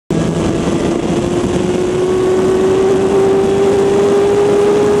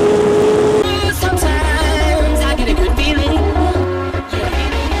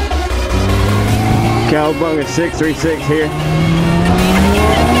Bunga 636 here.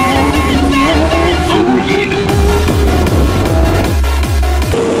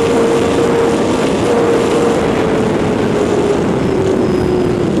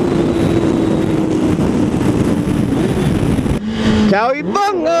 Kawi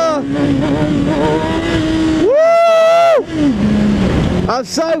Bunga! Woo! I'm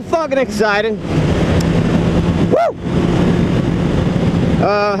so fucking excited. Woo!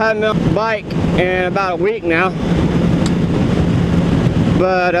 Haven't been on the bike in about a week now.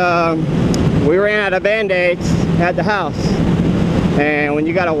 But we ran out of Band-Aids at the house. And when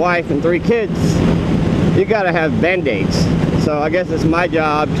you got a wife and 3 kids, you gotta have Band-Aids. So I guess it's my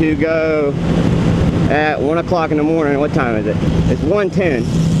job to go at 1 o'clock in the morning. What time is it? It's 1:10.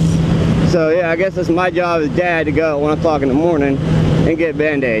 So yeah, I guess it's my job as dad to go at 1 o'clock in the morning and get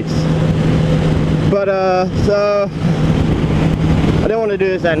Band-Aids. But so I didn't want to do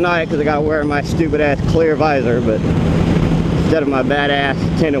this at night because I gotta wear my stupid ass clear visor, but instead of my badass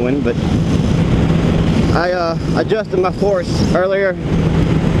tinted one. But I adjusted my forks earlier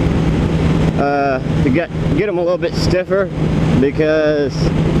to get them a little bit stiffer, because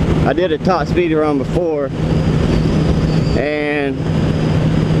I did a top speed run before and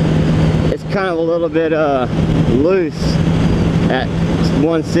it's kind of a little bit loose at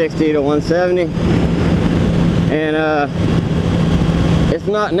 160 to 170, and it's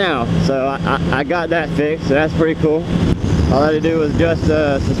not now. So I got that fixed, so that's pretty cool. All I had to do was adjust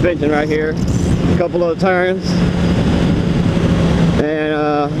the suspension right here, a couple of turns, and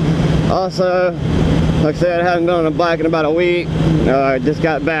also, like I said, I haven't been on a bike in about a week. I just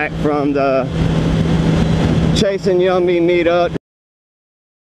got back from the Chasing Yummy meetup,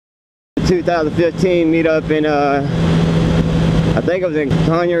 2015 meetup in, I think it was in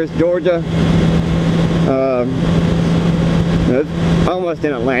Conyers, Georgia. Almost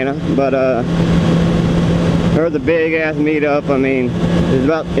in Atlanta, but there was a big ass meetup. I mean, there's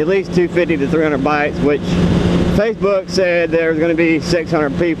about at least 250 to 300 bikes, which Facebook said there was going to be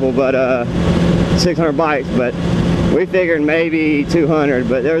 600 people, but 600 bikes, but we figured maybe 200,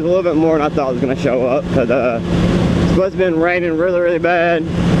 but there was a little bit more than I thought was going to show up, because it's supposed to have been raining really bad.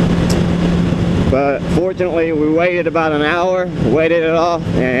 But fortunately we waited about an hour, waited it off,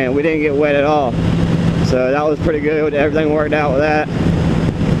 and we didn't get wet at all. So that was pretty good. Everything worked out with that.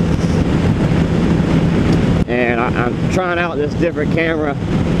 And I'm trying out this different camera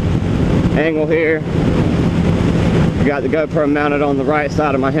angle here. Got the GoPro mounted on the right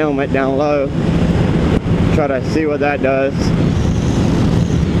side of my helmet down low. Try to see what that does.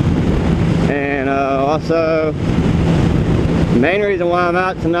 And also, the main reason why I'm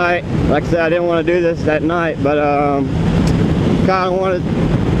out tonight, like I said, I didn't want to do this that night, but kind of wanted to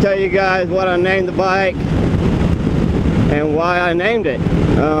tell you guys what I named the bike and why I named it.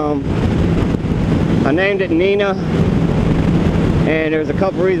 I named it Nina, and there's a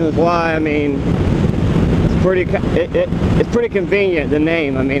couple reasons why. I mean, it's pretty convenient, the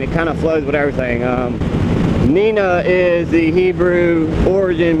name. I mean, it kind of flows with everything. Nina is the Hebrew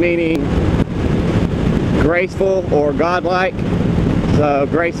origin meaning graceful or godlike, so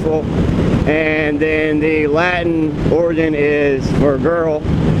graceful, and then the Latin origin is for girl,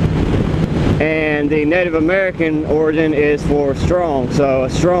 and the Native American origin is for strong, so a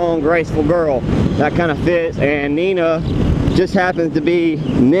strong, graceful girl. That kind of fits, and Nina just happens to be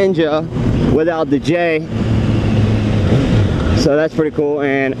ninja without the J, so that's pretty cool.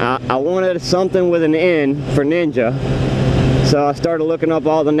 And I wanted something with an N for ninja, so I started looking up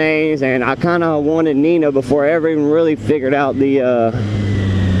all the names, and I kind of wanted Nina before I ever even really figured out the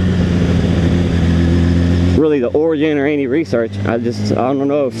origin or any research. I don't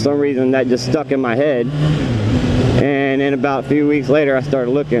know, for some reason that just stuck in my head. And then about a few weeks later I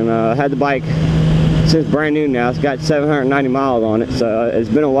started looking. I had the bike since brand new now. It's got 790 miles on it, so it's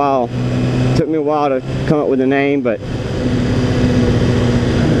been a while. It took me a while to come up with a name, but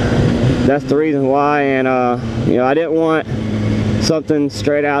that's the reason why. And you know, I didn't want something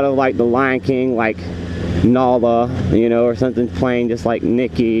straight out of like the Lion King, like Nala, you know, or something plain just like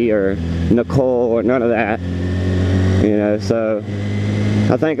Nikki or Nicole, or none of that, you know. So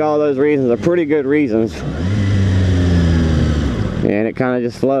I think all those reasons are pretty good reasons, and it kind of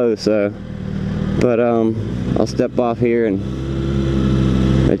just flows. So, but I'll step off here and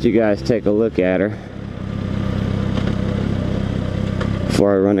let you guys take a look at her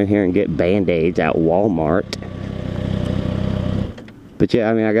before I run in here and get Band-Aids at Walmart. But yeah,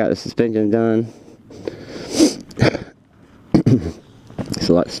 I mean, I got the suspension done. It's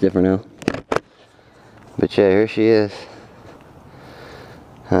a lot stiffer now. But yeah, here she is.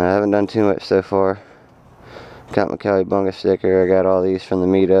 I haven't done too much so far. Got my Kawi Bunga sticker. I got all these from the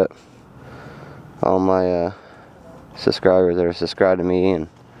meetup. all my subscribers that are subscribed to me and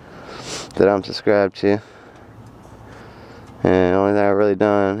that I'm subscribed to. And the only thing I've really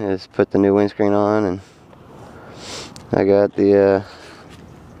done is put the new windscreen on, and I got the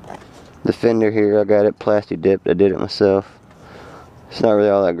fender here. I got it plastic dipped. I did it myself. It's not really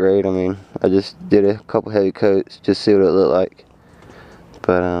all that great. I mean, I just did a couple heavy coats just to see what it looked like.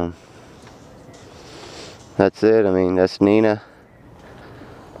 But that's it. I mean, that's Nina,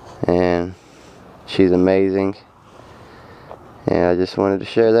 and she's amazing. And I just wanted to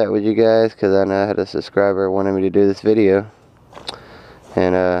share that with you guys because I know I had a subscriber wanted me to do this video.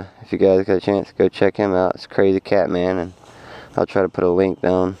 And if you guys got a chance, go check him out. It's Crazy Cat Man, and I'll try to put a link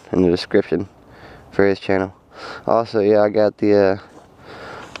down in the description for his channel. Also, yeah, I got the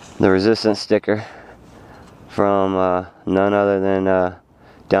resistance sticker from none other than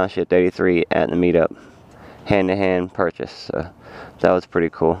Downshift 83 at the meetup. Hand-to-hand purchase. So that was pretty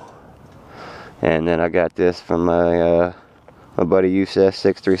cool. And then I got this from my buddy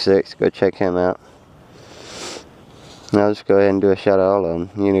Youssef636. Go check him out. And I'll just go ahead and do a shout out to all of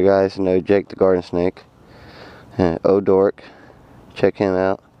them. You guys know Jake the Garden Snake, O'Dork, check him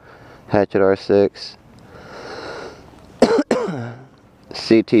out. Hatchet R6,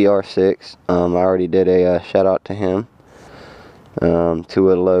 CTR6. I already did a shout out to him.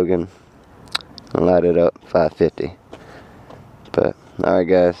 Two-Wood Logan, lighted up 550. But alright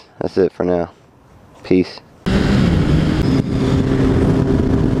guys, that's it for now. Peace.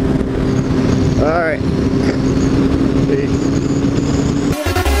 Alright.